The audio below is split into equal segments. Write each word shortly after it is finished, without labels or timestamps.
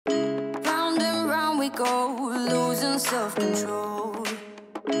we go, losing self-control.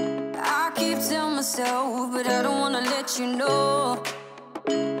 I keep telling myself, but I don't wanna let you know.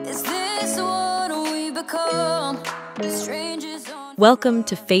 Is this what we become? Strangers on... Welcome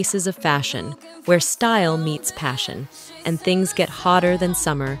to Faces of Fashion, where style meets passion, and things get hotter than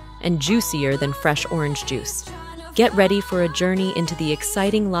summer and juicier than fresh orange juice. Get ready for a journey into the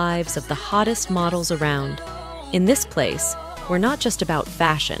exciting lives of the hottest models around. In this place, we're not just about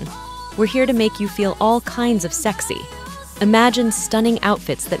fashion. We're here to make you feel all kinds of sexy. Imagine stunning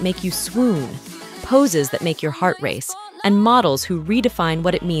outfits that make you swoon, poses that make your heart race, and models who redefine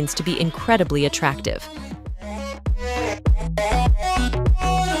what it means to be incredibly attractive.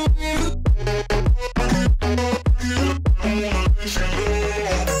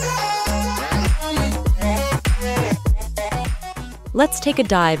 Let's take a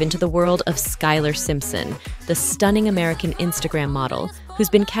dive into the world of Skyler Simpson, the stunning American Instagram model who's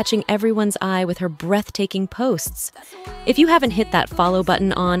been catching everyone's eye with her breathtaking posts. If you haven't hit that follow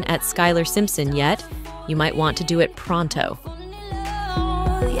button on at Skyler Simpson yet, you might want to do it pronto.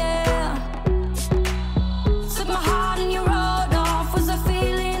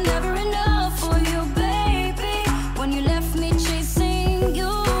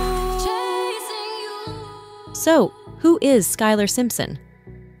 So, who is Skyler Simpson?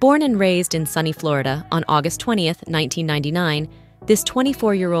 Born and raised in sunny Florida on August 20th, 1999, this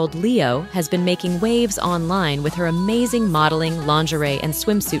 24-year-old Leo has been making waves online with her amazing modeling, lingerie, and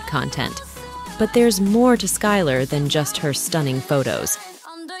swimsuit content. But there's more to Skyler than just her stunning photos.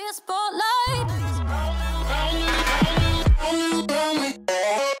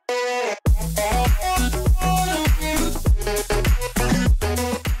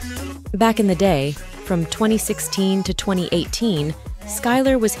 Back in the day, from 2016 to 2018,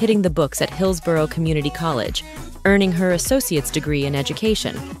 Skyler was hitting the books at Hillsborough Community College, earning her associate's degree in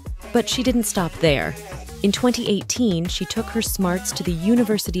education. But she didn't stop there. In 2018, she took her smarts to the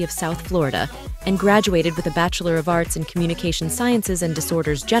University of South Florida and graduated with a Bachelor of Arts in Communication Sciences and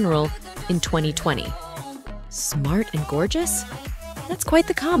Disorders General in 2020. Smart and gorgeous? That's quite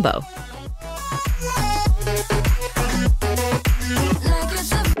the combo.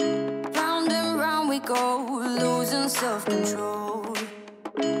 Losing self-control.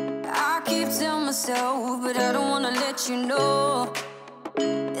 I keep telling myself, but I don't wanna let you know.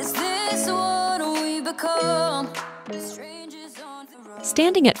 Is this what we become? Strangers on the road.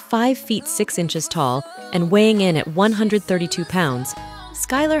 Standing at 5 feet 6 inches tall and weighing in at 132 pounds,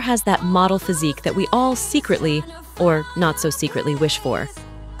 Skyler has that model physique that we all secretly, or not so secretly, wish for.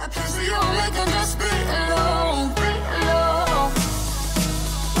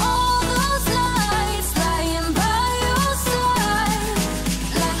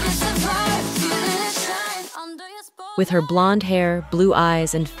 With her blonde hair, blue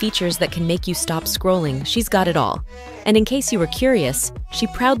eyes, and features that can make you stop scrolling, she's got it all. And in case you were curious, she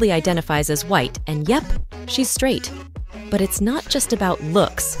proudly identifies as white, and yep, she's straight. But it's not just about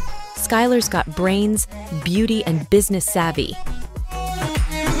looks. Skyler's got brains, beauty, and business savvy.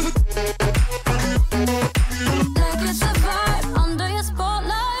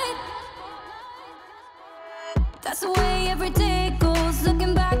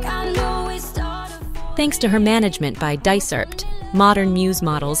 Thanks to her management by Dysart, Modern Muse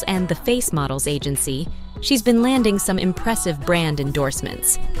Models, and the Face Models agency, she's been landing some impressive brand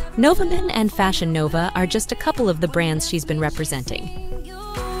endorsements. Novaman and Fashion Nova are just a couple of the brands she's been representing.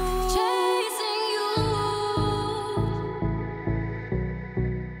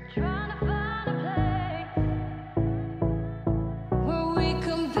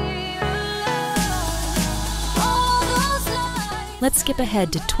 Let's skip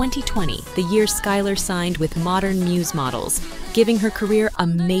ahead to 2020, the year Skyler signed with Modern Muse Models, giving her career a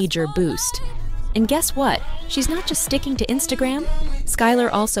major boost. And guess what? She's not just sticking to Instagram.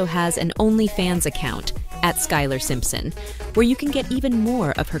 Skyler also has an OnlyFans account, at Skyler Simpson, where you can get even more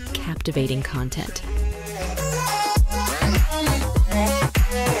of her captivating content.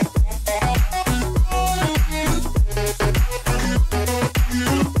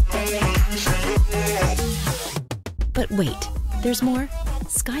 But wait. There's more.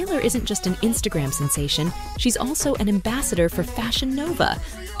 Skyler isn't just an Instagram sensation, she's also an ambassador for Fashion Nova.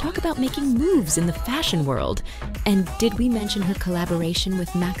 Talk about making moves in the fashion world. And did we mention her collaboration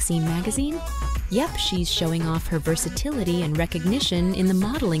with Maxim magazine? Yep, she's showing off her versatility and recognition in the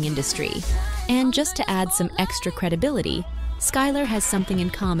modeling industry. And just to add some extra credibility, Skyler has something in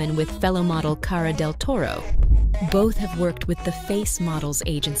common with fellow model Cara del Toro. Both have worked with the Face Models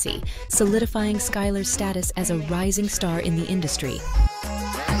agency, solidifying Skyler's status as a rising star in the industry.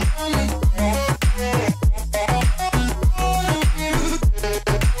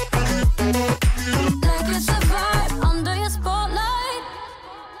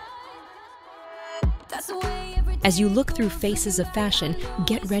 As you look through Faces of Fashion,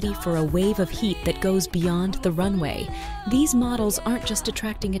 get ready for a wave of heat that goes beyond the runway. These models aren't just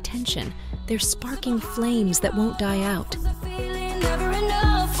attracting attention, they're sparking flames that won't die out. Never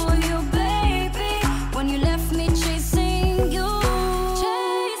enough for you, baby. When you left me chasing you.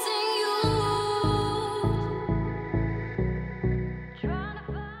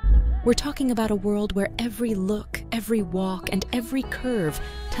 We're talking about a world where every look, every walk, and every curve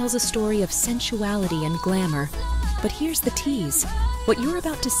tells a story of sensuality and glamour. But here's the tease. What you're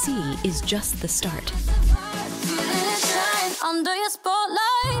about to see is just the start. Under your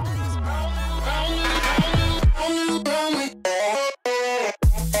spotlight.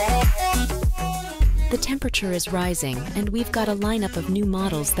 The temperature is rising, and we've got a lineup of new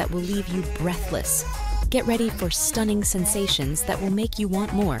models that will leave you breathless. Get ready for stunning sensations that will make you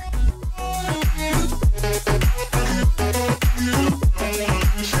want more.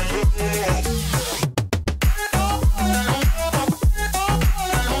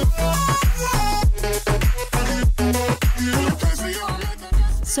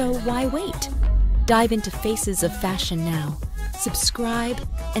 So why wait? Dive into Faces of Fashion now. Subscribe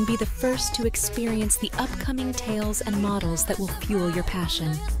and be the first to experience the upcoming tales and models that will fuel your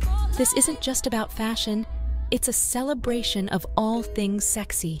passion. This isn't just about fashion, it's a celebration of all things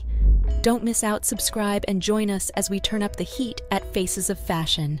sexy. Don't miss out, subscribe, and join us as we turn up the heat at Faces of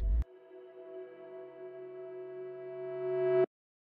Fashion.